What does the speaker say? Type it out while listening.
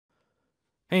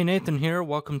Hey, Nathan here.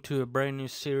 Welcome to a brand new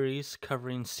series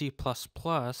covering C++,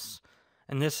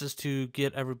 and this is to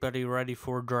get everybody ready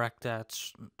for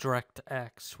DirectX,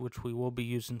 which we will be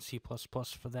using C++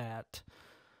 for that.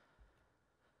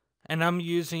 And I'm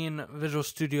using Visual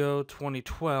Studio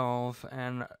 2012,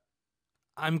 and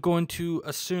I'm going to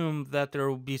assume that there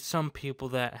will be some people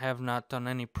that have not done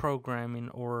any programming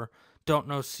or don't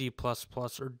know C++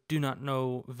 or do not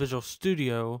know Visual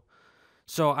Studio.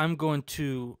 So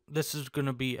this is going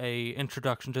to be a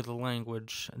introduction to the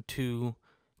language to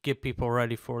get people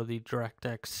ready for the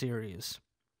DirectX series.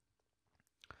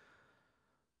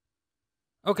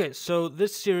 Okay, so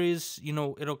this series,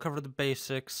 it'll cover the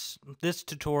basics. This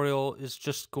tutorial is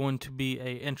just going to be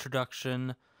a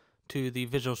introduction to the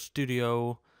Visual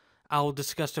Studio. I'll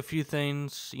discuss a few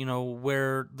things,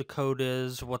 where the code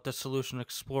is, what the Solution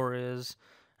Explorer is,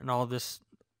 and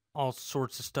all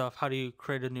sorts of stuff. How do you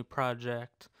create a new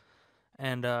project?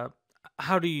 And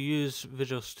how do you use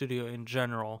Visual Studio in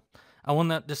general. I will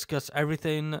not discuss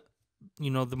everything,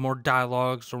 the more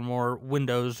dialogues or more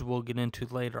windows we'll get into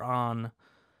later on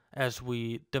as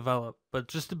we develop. But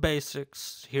just the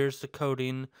basics. Here's the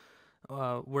coding.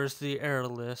 Where's the error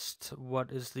list?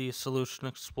 What is the solution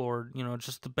explored?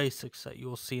 Just the basics that you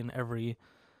will see in every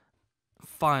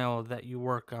file that you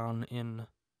work on in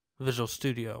Visual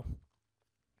Studio.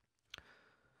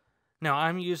 Now,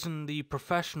 I'm using the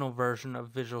professional version of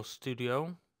Visual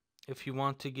Studio. If you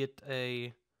want to get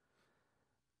the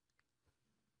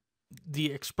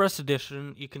Express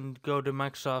Edition, you can go to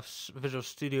Microsoft's Visual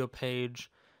Studio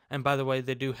page. And by the way,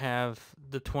 they do have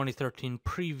the 2013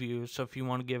 preview, so if you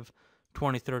want to give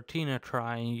 2013 a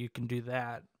try, you can do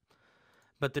that.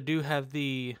 But they do have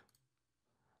the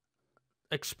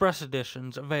Express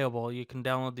Editions available. You can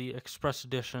download the Express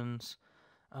Editions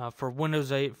for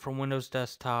Windows 8, for Windows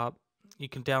Desktop. You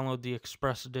can download the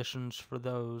Express Editions for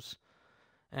those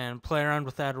and play around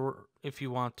with that if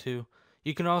you want to.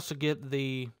 You can also get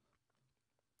the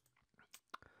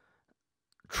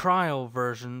trial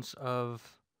versions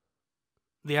of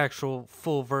the actual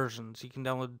full versions. You can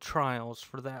download trials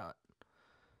for that.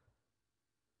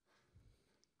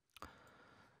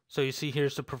 So you see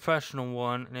here's the professional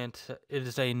one, and it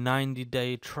is a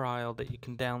 90-day trial that you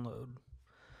can download.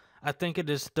 I think it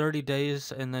is 30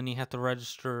 days, and then you have to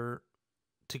register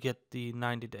to get the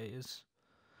 90 days.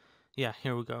 Yeah,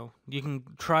 here we go. You can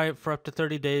try it for up to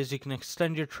 30 days. You can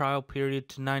extend your trial period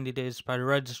to 90 days by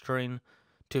registering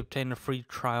to obtain a free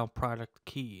trial product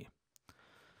key.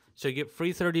 So you get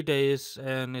free 30 days,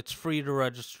 and it's free to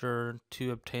register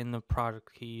to obtain the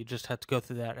product key. You just have to go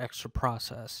through that extra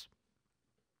process.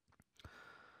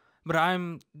 But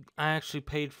I actually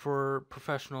paid for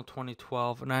Professional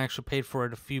 2012, and I actually paid for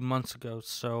it a few months ago,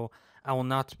 so I will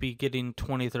not be getting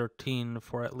 2013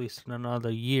 for at least another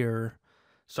year.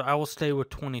 So I will stay with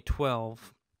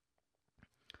 2012.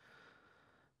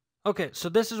 Okay, so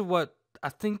I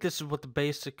think this is what the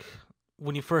basic,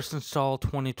 when you first install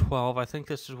 2012, I think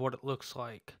this is what it looks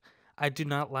like. I do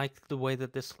not like the way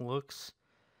that this looks,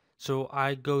 so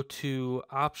I go to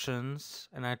Options,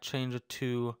 and I change it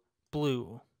to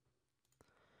blue.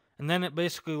 And then it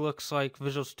basically looks like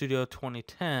Visual Studio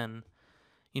 2010.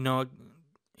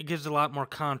 It gives a lot more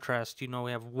contrast.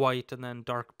 We have white and then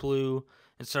dark blue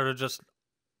instead of just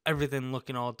everything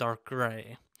looking all dark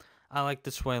gray. I like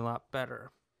this way a lot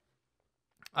better.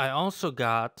 I also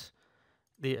got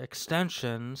the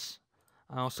extensions.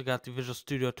 I also got the Visual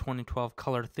Studio 2012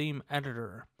 color theme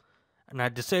editor. And I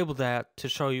disabled that to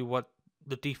show you what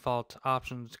the default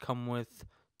options come with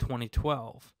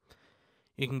 2012.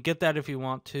 You can get that if you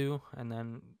want to, and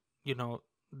then,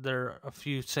 there are a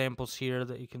few samples here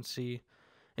that you can see.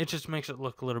 It just makes it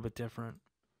look a little bit different.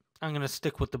 I'm going to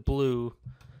stick with the blue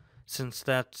since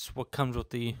that's what comes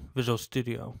with the Visual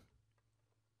Studio.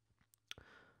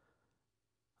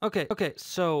 Okay,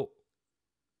 so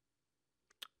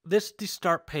this is the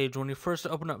start page. When you first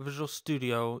open up Visual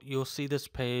Studio, you'll see this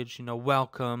page,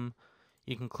 welcome.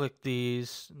 You can click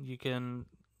these. You can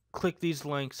click these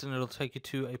links, and it'll take you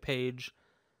to a page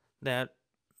that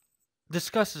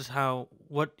discusses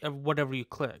whatever you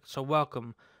click. So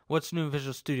welcome, what's new in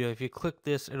Visual Studio? If you click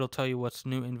this, it'll tell you what's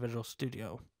new in Visual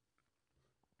Studio.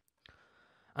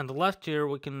 On the left here,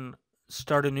 we can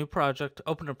start a new project,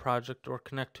 open a project, or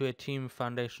connect to a Team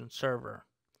Foundation server.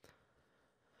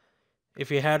 If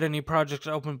you had any projects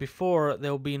open before,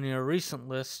 they'll be in your recent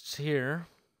lists here.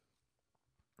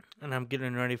 And I'm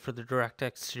getting ready for the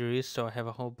DirectX series, so I have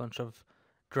a whole bunch of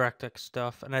DirectX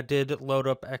stuff, and I did load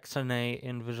up XNA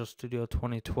in Visual Studio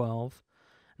 2012,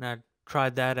 and I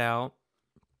tried that out.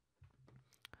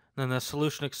 Then the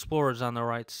Solution Explorer is on the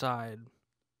right side.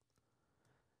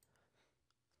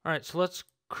 Alright, so let's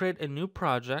create a new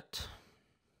project.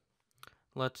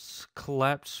 Let's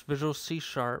collapse Visual C#,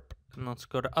 and let's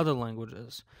go to other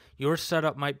languages. Your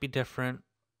setup might be different,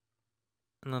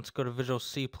 and let's go to Visual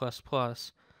C++.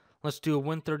 Let's do a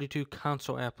Win32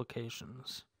 console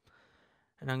applications.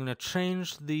 And I'm going to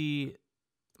change the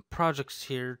projects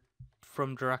here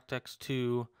from DirectX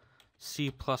to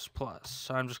C++.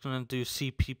 So I'm just going to do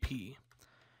CPP.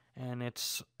 And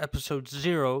it's episode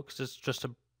 0 because it's just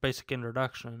a basic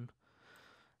introduction.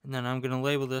 And then I'm going to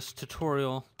label this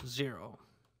tutorial 0.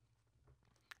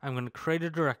 I'm going to create a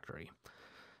directory.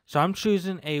 So I'm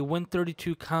choosing a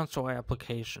Win32 console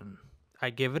application. I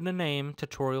give it a name,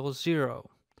 tutorial 0.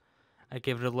 I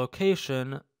give it a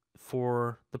location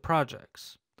for the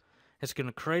projects. It's going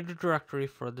to create a directory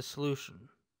for the solution.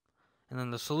 And then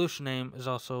the solution name is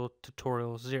also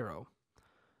tutorial 0.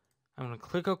 I'm going to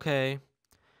click OK.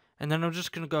 And then I'm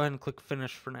just going to go ahead and click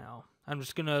finish for now. I'm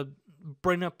just going to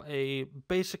bring up a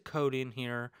basic coding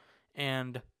here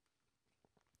and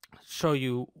show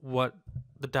you what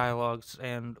the dialogs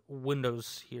and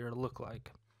windows here look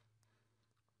like.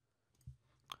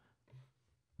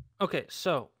 Okay,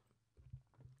 so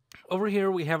over here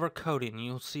we have our coding.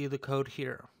 You'll see the code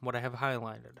here, what I have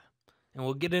highlighted. And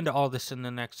we'll get into all this in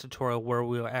the next tutorial where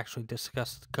we'll actually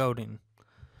discuss the coding.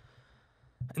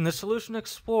 In the Solution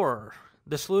Explorer,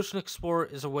 the Solution Explorer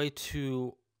is a way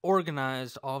to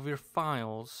organize all of your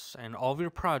files and all of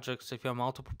your projects. If you have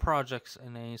multiple projects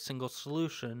in a single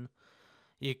solution,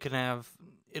 you can have,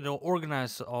 it'll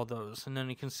organize all those, and then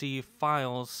you can see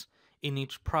files in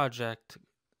each project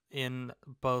in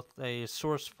both a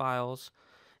source files.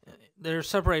 They're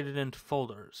separated into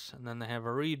folders, and then they have a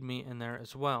README in there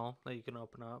as well that you can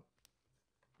open up.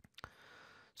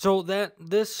 So that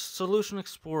this Solution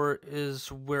Explorer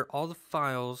is where all the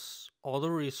files, all the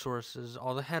resources,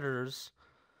 all the headers,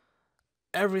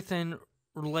 everything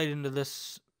relating to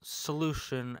this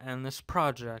solution and this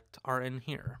project are in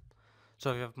here. So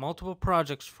if you have multiple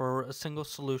projects for a single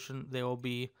solution, they will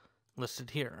be listed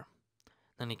here.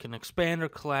 Then you can expand or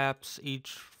collapse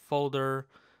each folder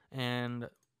and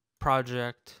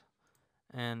project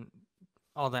and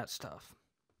all that stuff.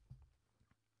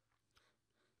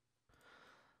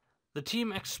 The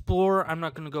Team Explorer, I'm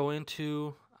not going to go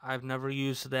into. I've never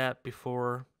used that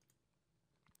before,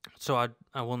 so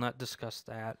I will not discuss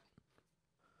that.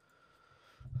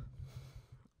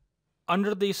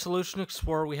 Under the Solution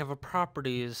Explorer, we have a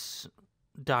Properties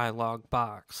dialog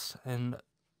box, and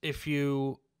if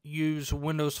you use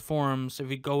Windows Forms, if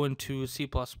you go into C++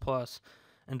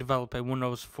 and develop a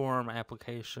Windows Form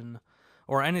application,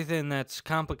 or anything that's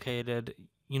complicated,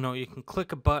 you can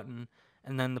click a button,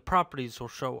 and then the properties will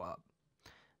show up.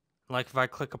 Like if I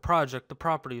click a project, the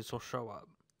properties will show up.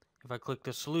 If I click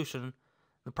the solution,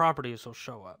 the properties will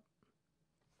show up.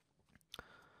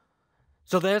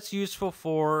 So that's useful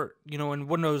for, in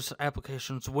Windows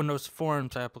applications, Windows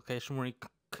Forms application, where you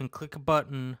can click a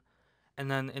button, and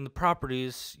then in the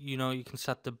properties, you can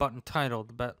set the button title,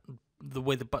 the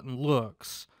way the button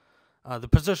looks, the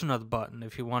position of the button,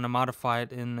 if you want to modify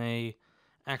it in a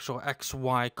actual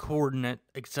XY coordinate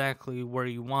exactly where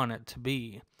you want it to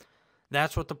be.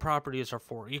 That's what the properties are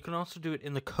for. You can also do it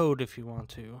in the code if you want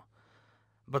to,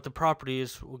 but the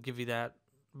properties will give you that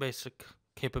basic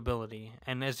capability.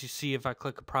 And as you see, if I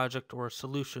click a project or a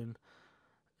solution,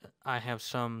 I have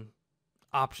some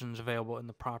options available in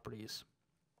the properties.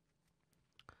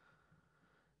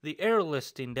 The error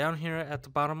listing down here at the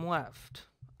bottom left,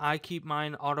 I keep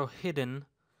mine auto hidden,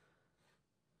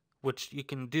 which you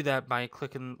can do that by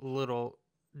clicking the little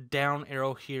down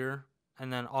arrow here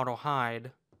and then auto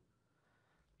hide,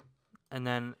 and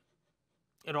then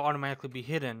it'll automatically be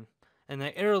hidden. And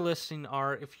the error listing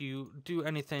are if you do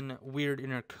anything weird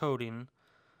in your coding,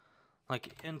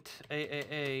 like int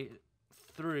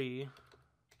AAA3,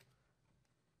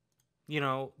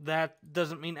 that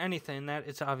doesn't mean anything. That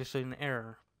it's obviously an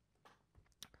error.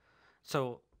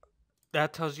 So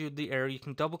that tells you the error. You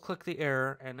can double click the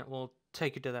error and it will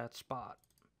take you to that spot.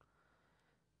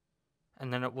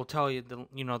 And then it will tell you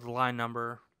the line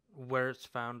number, where it's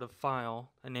found, a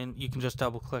file, and then you can just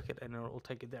double click it and it will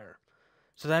take you there.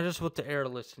 So that is what the error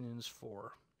listing is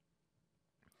for.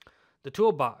 The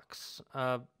toolbox,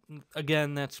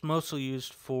 again, that's mostly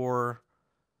used for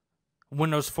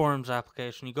Windows Forms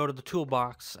application. You go to the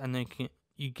toolbox and then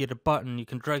you get a button. You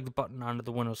can drag the button onto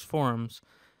the Windows Forms,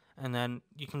 and then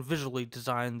you can visually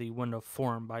design the window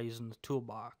form by using the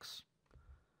toolbox.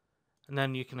 And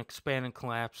then you can expand and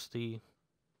collapse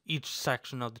each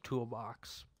section of the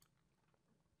toolbox.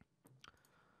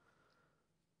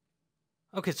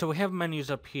 Okay, so we have menus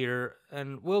up here,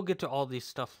 and we'll get to all these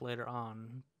stuff later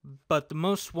on. but the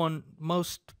most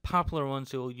popular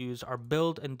ones you'll use are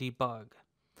build and debug.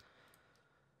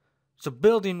 So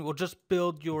building will just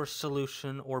build your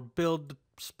solution or build the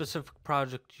specific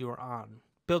project you're on.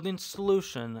 Building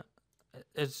solution,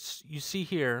 as you see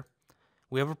here,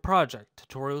 we have a project,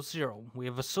 tutorial 0. We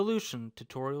have a solution,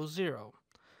 tutorial 0.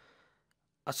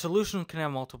 A solution can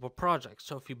have multiple projects.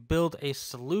 So if you build a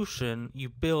solution, you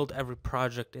build every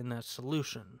project in that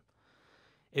solution.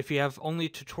 If you have only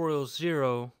tutorial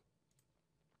 0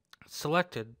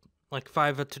 selected, like if I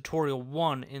have a tutorial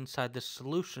 1 inside this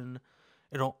solution,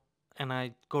 and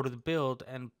I go to the build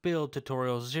and build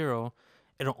tutorial 0,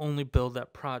 it'll only build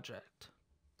that project.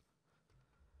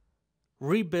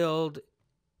 Rebuild,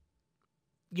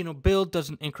 build does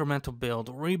an incremental build.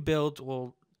 Rebuild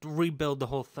will rebuild the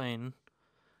whole thing.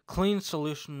 Clean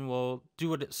solution will do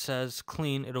what it says.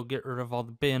 Clean, it'll get rid of all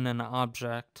the bin and the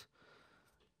object.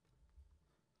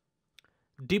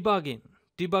 Debugging.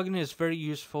 Debugging is very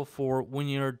useful for when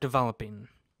you're developing.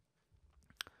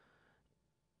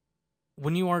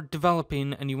 When you are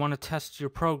developing and you want to test your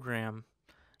program,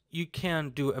 you can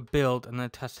do a build and then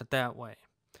test it that way.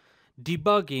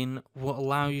 Debugging will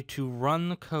allow you to run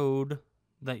the code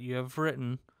that you have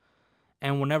written,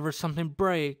 and whenever something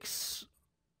breaks,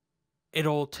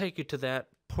 it'll take you to that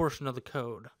portion of the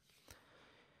code.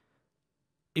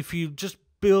 If you just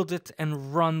build it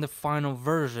and run the final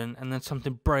version and then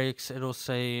something breaks, it'll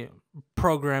say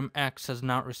program X is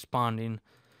not responding.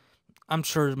 I'm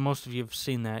sure most of you have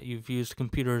seen that. You've used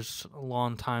computers a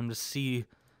long time to see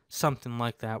something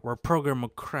like that, where a program will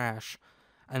crash,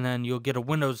 and then you'll get a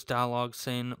Windows dialog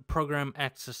saying program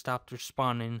X has stopped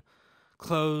responding.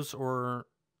 Close, or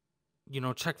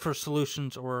check for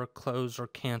solutions, or close or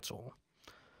cancel.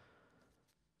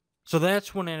 So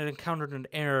that's when it encountered an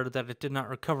error that it did not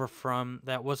recover from,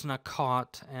 that was not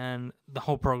caught, and the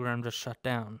whole program just shut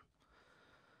down.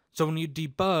 So when you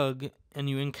debug and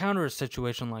you encounter a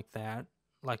situation like that,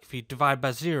 like if you divide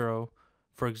by 0,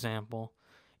 for example,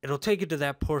 it'll take you to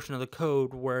that portion of the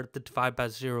code where the divide by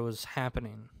 0 is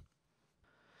happening.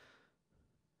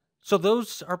 So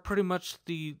those are pretty much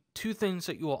the two things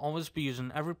that you will always be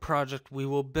using. Every project, we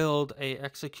will build a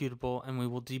executable and we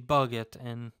will debug it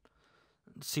and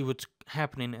see what's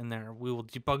happening in there. We will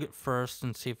debug it first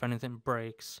and see if anything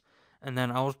breaks, and then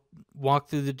I'll walk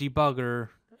through the debugger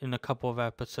in a couple of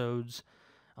episodes.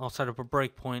 I'll set up a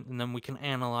breakpoint, and then we can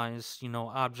analyze,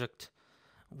 object.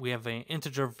 We have an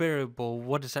integer variable.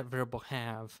 What does that variable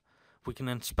have? We can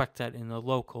inspect that in the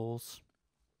locals,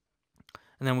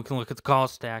 and then we can look at the call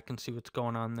stack and see what's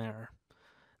going on there.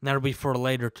 And that'll be for a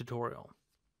later tutorial.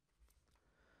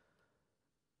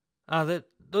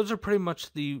 Those are pretty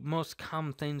much the most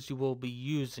common things you will be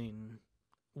using.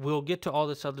 We'll get to all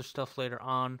this other stuff later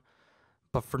on,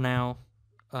 but for now,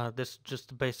 this is just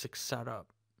the basic setup.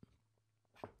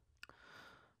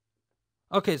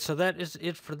 Okay, so that is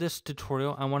it for this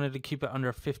tutorial. I wanted to keep it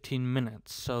under 15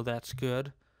 minutes, so that's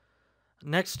good.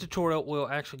 Next tutorial, we'll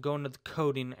actually go into the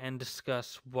coding and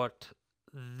discuss what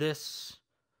this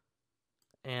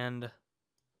and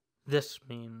this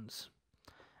means.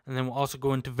 And then we'll also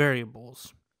go into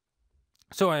variables.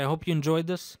 So I hope you enjoyed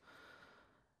this.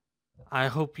 I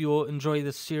hope you will enjoy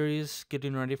this series,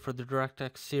 getting ready for the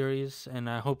DirectX series, and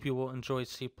I hope you will enjoy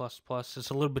C++. It's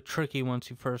a little bit tricky once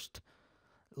you first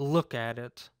look at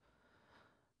it,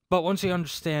 but once you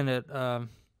understand it,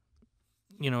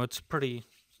 it's a pretty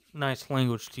nice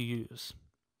language to use.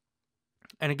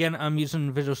 And again, I'm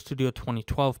using Visual Studio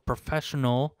 2012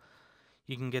 Professional.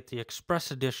 You can get the Express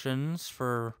editions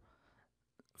for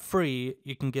free.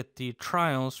 You can get the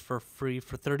trials for free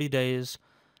for 30 days,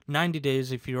 90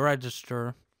 days if you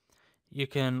register. You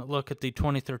can look at the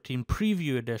 2013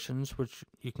 preview editions, which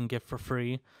you can get for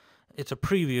free. It's a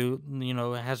preview,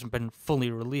 it hasn't been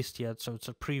fully released yet, so it's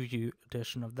a preview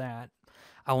edition of that.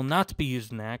 I will not be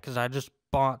using that because I just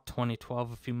bought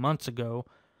 2012 a few months ago,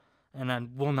 and I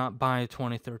will not buy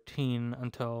 2013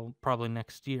 until probably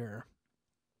next year.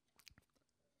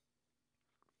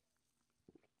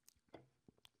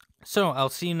 So I'll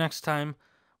see you next time,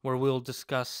 where we'll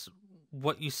discuss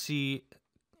what you see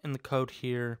in the code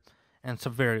here and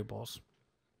some variables.